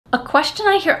A question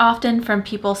I hear often from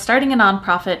people starting a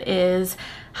nonprofit is,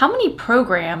 how many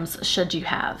programs should you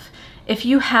have? If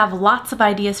you have lots of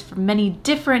ideas for many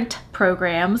different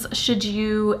programs, should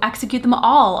you execute them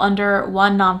all under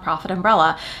one nonprofit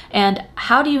umbrella? And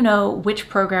how do you know which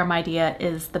program idea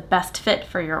is the best fit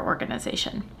for your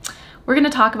organization? We're going to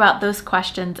talk about those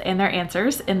questions and their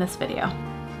answers in this video.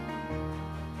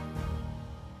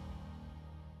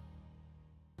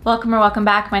 Welcome or welcome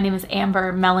back. My name is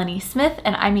Amber Melanie Smith,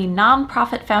 and I'm a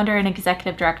nonprofit founder and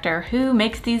executive director who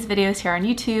makes these videos here on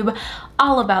YouTube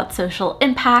all about social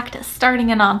impact,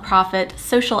 starting a nonprofit,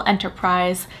 social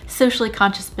enterprise, socially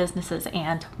conscious businesses,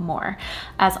 and more.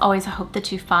 As always, I hope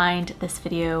that you find this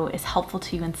video is helpful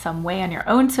to you in some way on your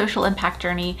own social impact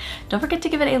journey. Don't forget to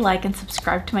give it a like and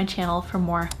subscribe to my channel for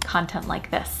more content like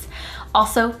this.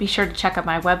 Also, be sure to check out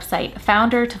my website,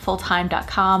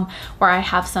 foundertofulltime.com, where I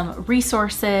have some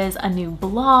resources, a new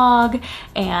blog,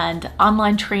 and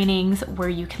online trainings where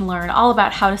you can learn all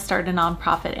about how to start a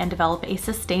nonprofit and develop a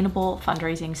sustainable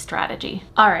fundraising strategy.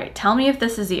 All right, tell me if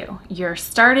this is you. You're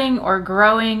starting or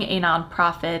growing a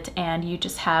nonprofit and you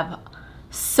just have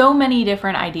so many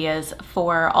different ideas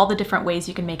for all the different ways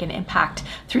you can make an impact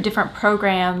through different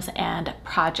programs and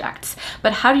projects.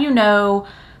 But how do you know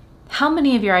how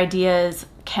many of your ideas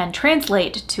can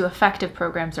translate to effective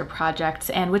programs or projects,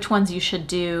 and which ones you should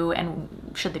do,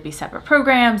 and should they be separate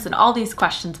programs, and all these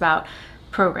questions about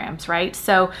programs, right?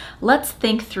 So let's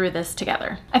think through this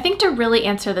together. I think to really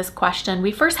answer this question,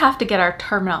 we first have to get our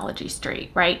terminology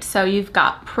straight, right? So you've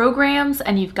got programs,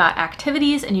 and you've got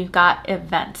activities, and you've got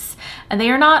events. And they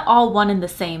are not all one and the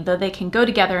same, though they can go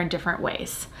together in different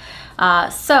ways.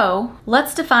 So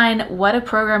let's define what a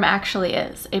program actually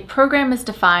is. A program is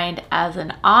defined as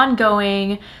an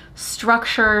ongoing,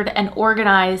 structured, and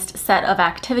organized set of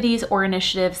activities or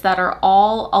initiatives that are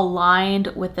all aligned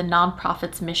with the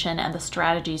nonprofit's mission and the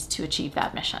strategies to achieve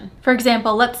that mission. For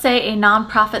example, let's say a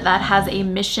nonprofit that has a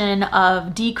mission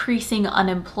of decreasing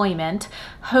unemployment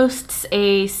hosts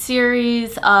a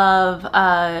series of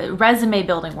resume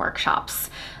building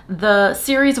workshops. The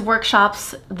series of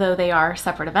workshops, though they are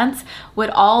separate events, would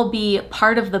all be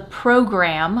part of the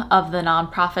program of the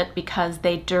nonprofit because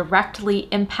they directly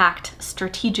impact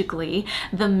strategically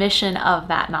the mission of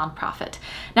that nonprofit.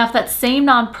 Now, if that same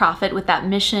nonprofit with that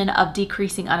mission of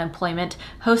decreasing unemployment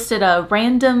hosted a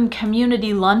random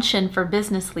community luncheon for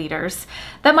business leaders,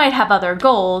 that might have other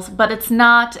goals, but it's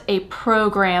not a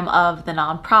program of the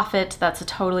nonprofit. That's a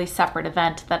totally separate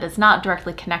event that is not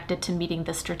directly connected to meeting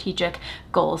the strategic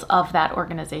goals of that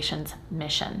organization's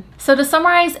mission. So to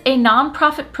summarize, a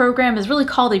nonprofit program is really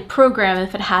called a program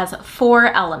if it has four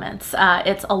elements.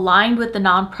 It's aligned with the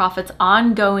nonprofit's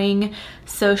ongoing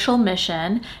social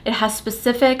mission. It has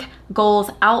specific goals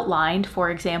outlined.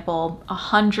 For example,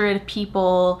 100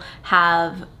 people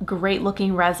have great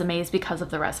looking resumes because of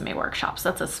the resume workshops.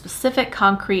 That's a specific,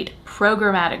 concrete,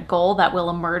 programmatic goal that will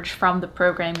emerge from the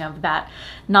programming of that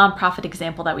nonprofit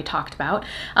example that we talked about.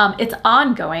 It's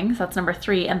ongoing, so that's number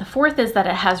 3. And the fourth is that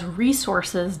it has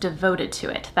resources devoted to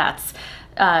it. That's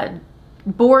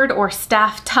board or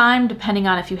staff time, depending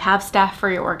on if you have staff for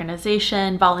your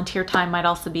organization. Volunteer time might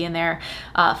also be in there.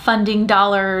 Funding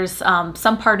dollars.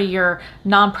 Some part of your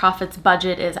nonprofit's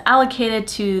budget is allocated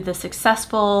to the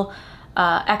successful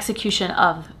execution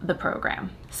of the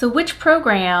program. So which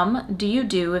program do you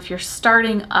do if you're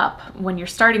starting up, when you're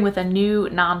starting with a new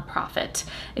nonprofit?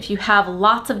 If you have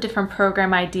lots of different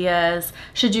program ideas,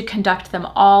 should you conduct them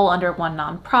all under one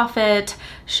nonprofit?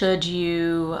 Should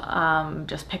you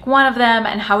just pick one of them?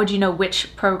 And how would you know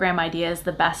which program idea is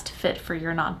the best fit for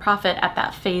your nonprofit at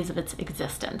that phase of its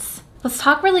existence? Let's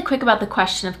talk really quick about the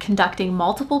question of conducting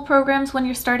multiple programs when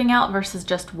you're starting out versus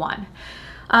just one.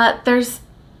 There's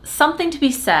something to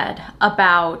be said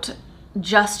about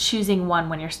just choosing one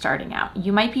when you're starting out.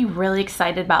 You might be really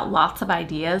excited about lots of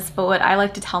ideas, but what I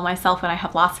like to tell myself when I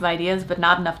have lots of ideas but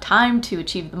not enough time to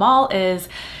achieve them all is,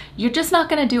 you're just not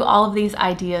going to do all of these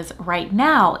ideas right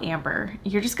now, Amber.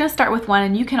 You're just going to start with one,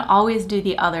 and you can always do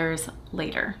the others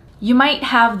later. You might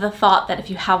have the thought that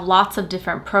if you have lots of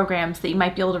different programs that you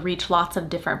might be able to reach lots of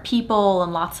different people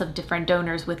and lots of different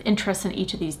donors with interest in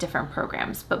each of these different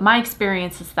programs. But my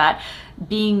experience is that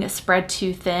being spread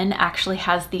too thin actually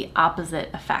has the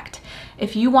opposite effect.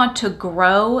 If you want to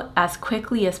grow as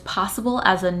quickly as possible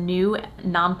as a new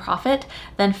nonprofit,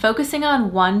 then focusing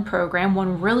on one program,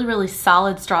 one really, really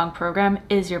solid, strong program,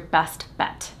 is your best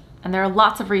bet. And there are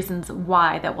lots of reasons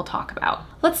why that we'll talk about.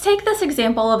 Let's take this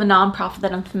example of a nonprofit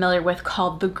that I'm familiar with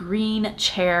called the Green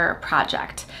Chair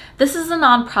Project. This is a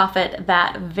nonprofit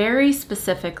that very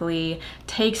specifically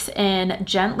takes in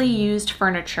gently used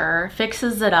furniture,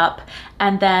 fixes it up,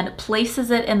 and then places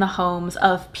it in the homes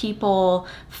of people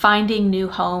finding new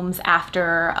homes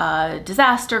after a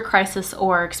disaster, crisis,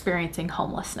 or experiencing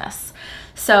homelessness.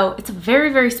 So it's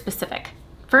very, very specific.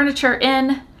 Furniture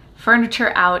in,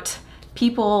 furniture out.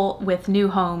 People with new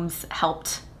homes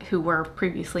helped who were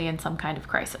previously in some kind of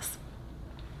crisis.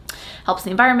 Helps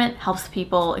the environment, helps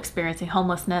people experiencing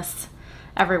homelessness.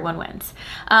 Everyone wins.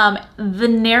 The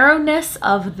narrowness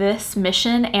of this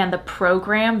mission and the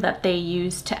program that they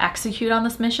use to execute on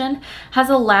this mission has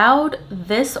allowed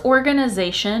this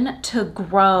organization to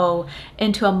grow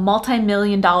into a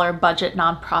multi-million-dollar budget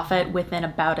nonprofit within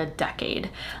about a decade.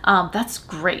 That's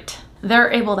great.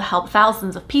 They're able to help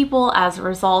thousands of people as a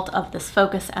result of this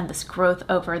focus and this growth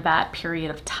over that period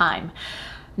of time.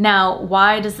 Now,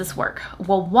 why does this work?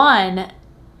 Well, one,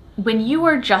 when you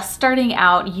are just starting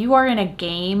out, you are in a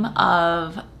game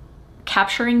of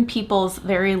capturing people's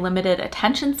very limited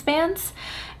attention spans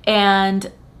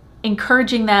and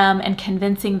encouraging them and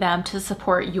convincing them to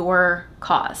support your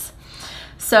cause.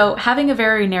 So having a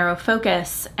very narrow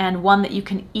focus and one that you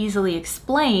can easily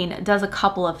explain does a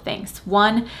couple of things.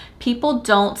 One, people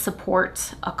don't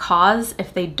support a cause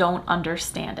if they don't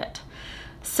understand it.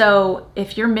 So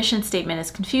if your mission statement is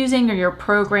confusing or your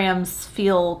programs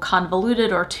feel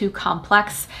convoluted or too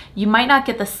complex, you might not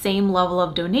get the same level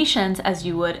of donations as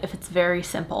you would if it's very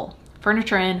simple.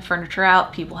 Furniture in, furniture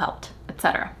out, people helped,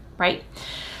 etc., right?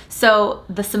 So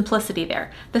the simplicity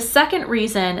there. The second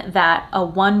reason that a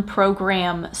one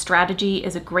program strategy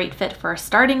is a great fit for a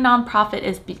starting nonprofit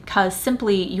is because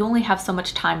simply you only have so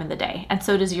much time in the day, and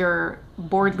so does your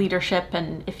board leadership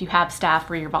and if you have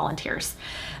staff or your volunteers.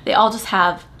 They all just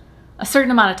have a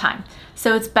certain amount of time.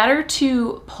 So it's better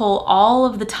to pull all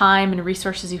of the time and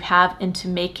resources you have into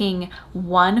making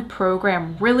one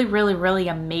program really, really, really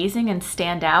amazing and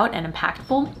stand out and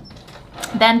impactful,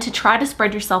 than to try to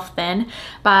spread yourself thin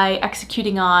by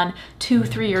executing on 2,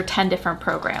 3, or 10 different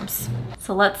programs.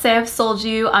 So let's say I've sold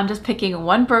you, I'm just picking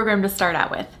one program to start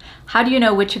out with. How do you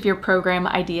know which of your program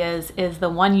ideas is the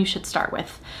one you should start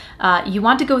with? You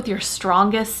want to go with your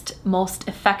strongest, most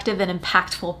effective and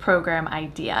impactful program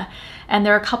idea. And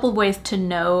there are a couple of ways to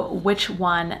know which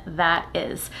one that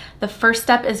is. The first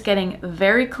step is getting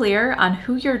very clear on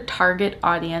who your target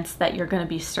audience that you're going to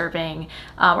be serving,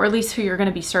 or at least who you're going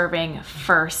to be serving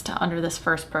first under this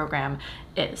first program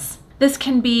is. This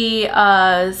can be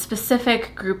a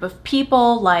specific group of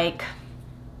people like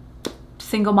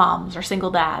single moms or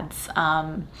single dads,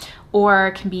 or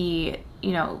it can be,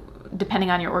 depending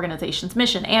on your organization's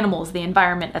mission, animals, the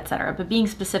environment, etc. But being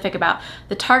specific about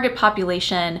the target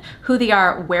population, who they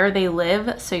are, where they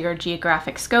live, so your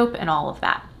geographic scope and all of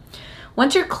that.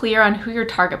 Once you're clear on who your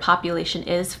target population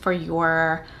is for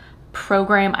your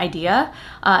program idea,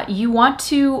 you want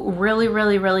to really,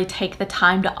 really, really take the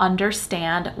time to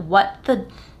understand what the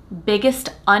biggest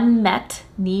unmet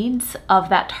needs of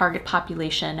that target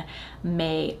population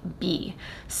may be.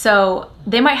 So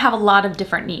they might have a lot of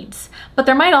different needs, but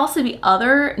there might also be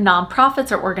other nonprofits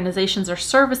or organizations or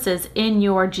services in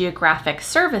your geographic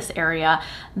service area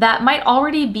that might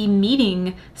already be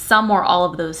meeting some or all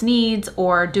of those needs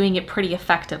or doing it pretty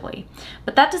effectively.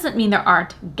 But that doesn't mean there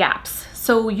aren't gaps.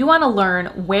 So you want to learn,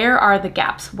 where are the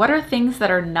gaps? What are things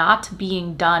that are not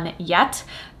being done yet?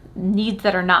 Needs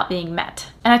that are not being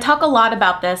met. And I talk a lot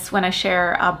about this when I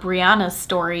share Brianna's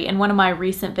story in one of my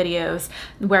recent videos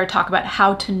where I talk about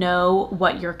how to know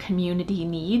what your community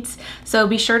needs. So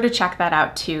be sure to check that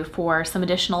out too for some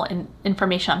additional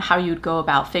information on how you'd go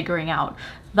about figuring out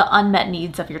the unmet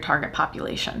needs of your target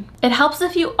population. It helps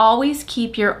if you always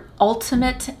keep your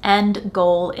ultimate end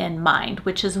goal in mind,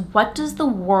 which is, what does the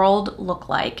world look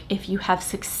like if you have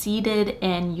succeeded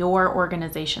in your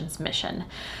organization's mission?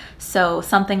 So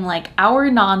something like our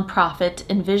nonprofit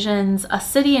envisions a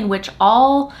city in which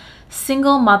all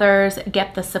single mothers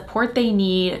get the support they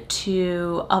need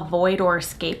to avoid or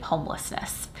escape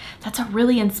homelessness. That's a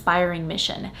really inspiring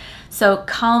mission. So it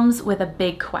comes with a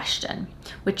big question,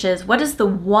 which is, what is the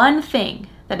one thing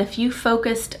that if you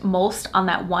focused most on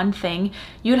that one thing,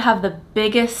 you'd have the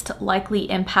biggest likely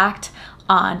impact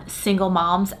on single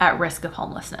moms at risk of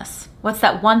homelessness? What's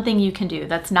that one thing you can do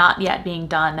that's not yet being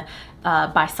done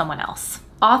by someone else?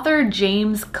 Author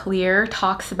James Clear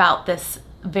talks about this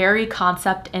very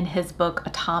concept in his book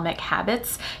Atomic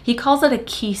Habits. He calls it a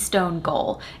keystone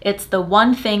goal. It's the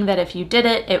one thing that if you did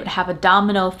it, it would have a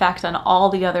domino effect on all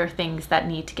the other things that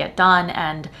need to get done,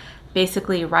 and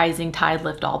basically rising tide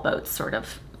lift all boats sort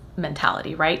of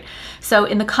mentality, right? So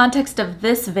in the context of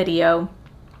this video,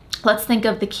 let's think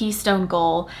of the keystone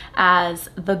goal as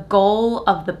the goal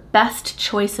of the best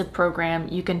choice of program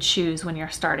you can choose when you're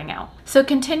starting out. So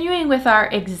continuing with our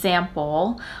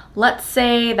example, let's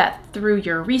say that through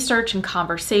your research and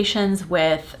conversations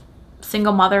with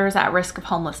single mothers at risk of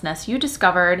homelessness, you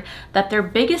discovered that their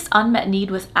biggest unmet need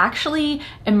was actually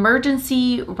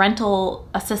emergency rental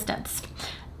assistance.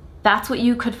 That's what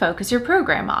you could focus your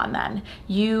program on then.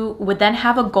 You would then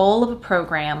have a goal of a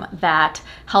program that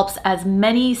helps as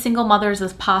many single mothers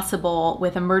as possible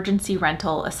with emergency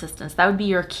rental assistance. That would be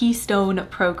your keystone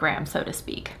program, so to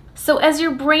speak. So as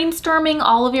you're brainstorming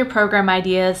all of your program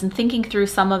ideas and thinking through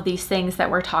some of these things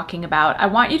that we're talking about, I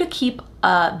want you to keep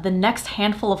the next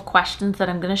handful of questions that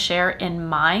I'm going to share in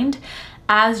mind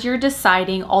as you're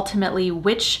deciding ultimately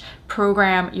which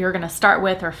program you're going to start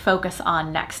with or focus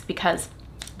on next, because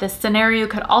this scenario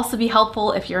could also be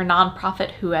helpful if you're a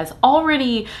nonprofit who has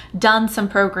already done some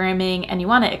programming and you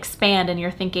want to expand and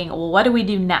you're thinking, well, what do we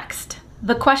do next?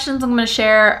 The questions I'm going to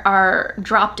share are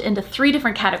dropped into 3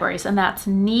 different categories, and that's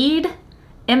need,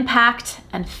 impact,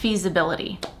 and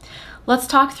feasibility. Let's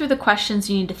talk through the questions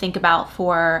you need to think about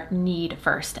for need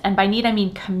first. And by need, I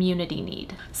mean community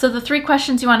need. So the 3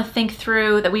 questions you want to think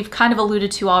through that we've kind of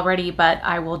alluded to already, but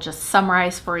I will just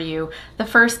summarize for you. The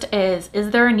first is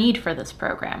there a need for this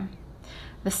program?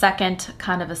 The second,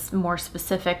 kind of a more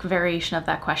specific variation of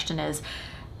that question is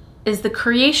the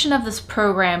creation of this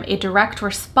program a direct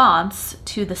response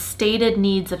to the stated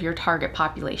needs of your target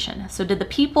population? So did the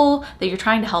people that you're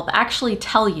trying to help actually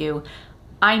tell you,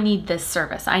 I need this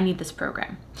service, I need this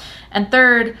program? And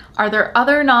third, are there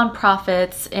other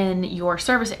nonprofits in your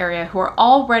service area who are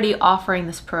already offering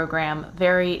this program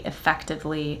very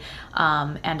effectively?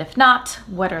 And if not,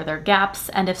 what are their gaps?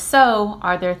 And if so,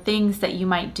 are there things that you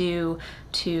might do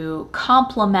to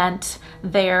complement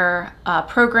their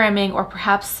programming, or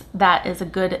perhaps that is a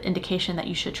good indication that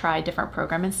you should try a different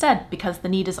program instead because the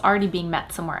need is already being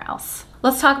met somewhere else?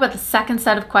 Let's talk about the second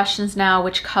set of questions now,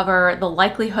 which cover the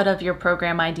likelihood of your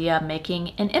program idea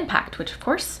making an impact, which of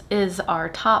course is our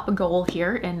top goal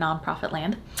here in nonprofit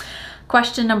land.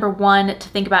 Question number 1 to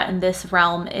think about in this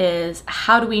realm is,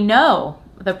 how do we know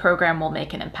the program will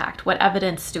make an impact? What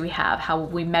evidence do we have? How will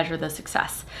we measure the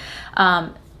success?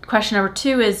 Question number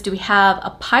 2 is, do we have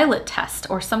a pilot test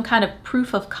or some kind of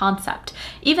proof of concept,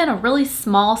 even a really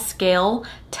small scale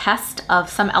test of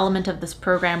some element of this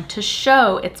program to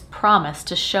show its promise,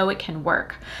 to show it can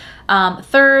work?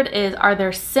 Third is, are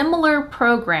there similar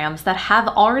programs that have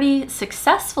already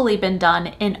successfully been done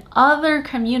in other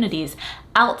communities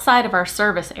outside of our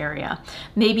service area?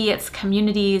 Maybe it's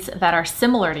communities that are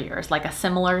similar to yours, like a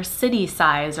similar city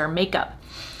size or makeup.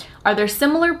 Are there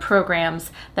similar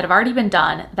programs that have already been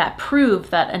done that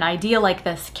prove that an idea like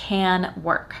this can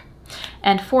work?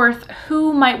 And fourth,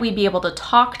 who might we be able to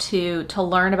talk to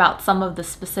learn about some of the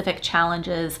specific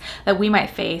challenges that we might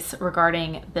face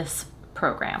regarding this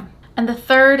program? And the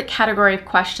third category of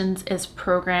questions is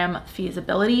program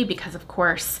feasibility, because of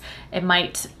course it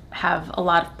might have a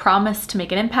lot of promise to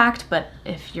make an impact, but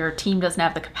if your team doesn't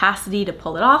have the capacity to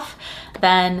pull it off,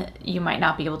 then you might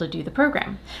not be able to do the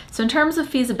program. So in terms of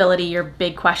feasibility, your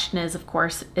big question is, of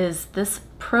course, is this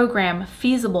program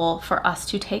feasible for us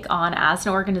to take on as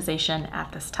an organization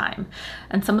at this time?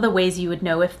 And some of the ways you would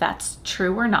know if that's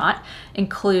true or not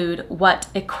include what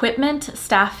equipment,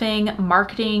 staffing,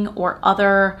 marketing, or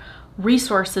other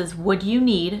resources would you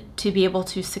need to be able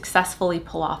to successfully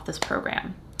pull off this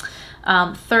program?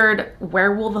 Third,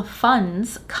 where will the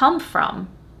funds come from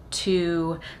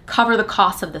to cover the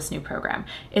cost of this new program?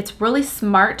 It's really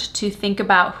smart to think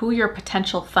about who your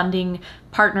potential funding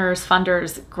partners,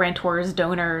 funders, grantors,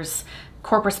 donors,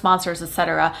 corporate sponsors,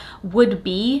 etc. would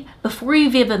be before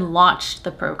you've even launched the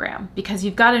program, because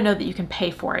you've got to know that you can pay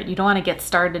for it. You don't want to get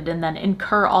started and then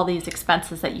incur all these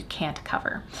expenses that you can't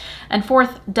cover. And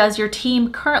fourth, does your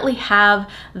team currently have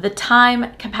the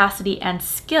time, capacity, and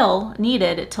skill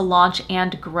needed to launch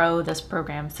and grow this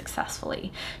program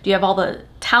successfully? Do you have all the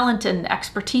talent and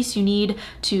expertise you need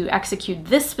to execute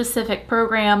this specific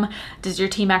program? Does your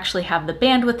team actually have the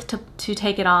bandwidth to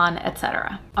take it on,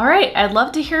 etc.? All right, I'd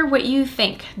love to hear what you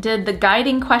think. Did the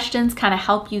guiding questions kind of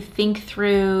help you think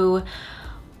through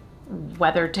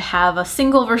whether to have a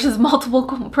single versus multiple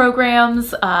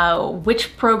programs,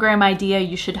 which program idea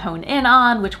you should hone in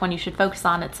on, which one you should focus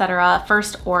on, etc.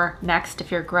 First or next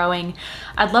if you're growing.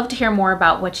 I'd love to hear more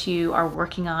about what you are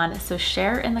working on, so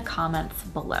share in the comments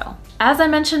below. As I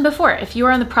mentioned before, if you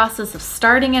are in the process of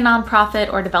starting a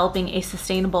nonprofit or developing a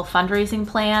sustainable fundraising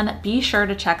plan, be sure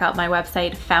to check out my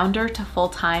website,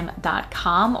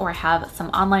 foundertofulltime.com, or I have some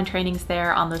online trainings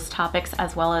there on those topics,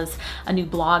 as well as a new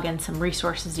blog and some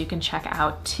resources you can check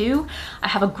out too. I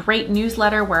have a great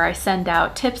newsletter where I send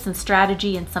out tips and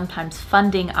strategy and sometimes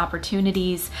funding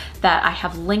opportunities that I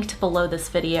have linked below this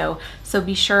video. So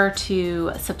be sure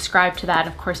to subscribe to that.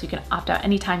 Of course, you can opt out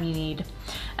anytime you need.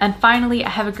 And finally, I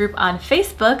have a group on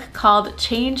Facebook called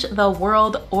Change the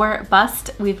World or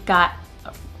Bust. We've got,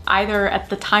 either at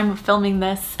the time of filming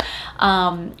this,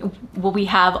 we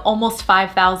have almost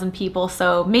 5,000 people.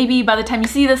 So maybe by the time you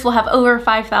see this, we'll have over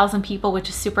 5,000 people, which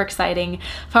is super exciting,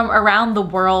 from around the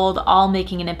world, all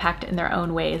making an impact in their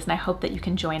own ways. And I hope that you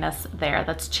can join us there.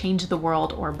 That's Change the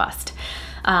World or Bust.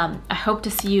 I hope to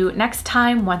see you next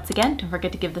time. Once again, don't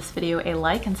forget to give this video a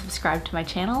like and subscribe to my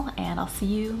channel, and I'll see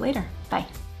you later. Bye.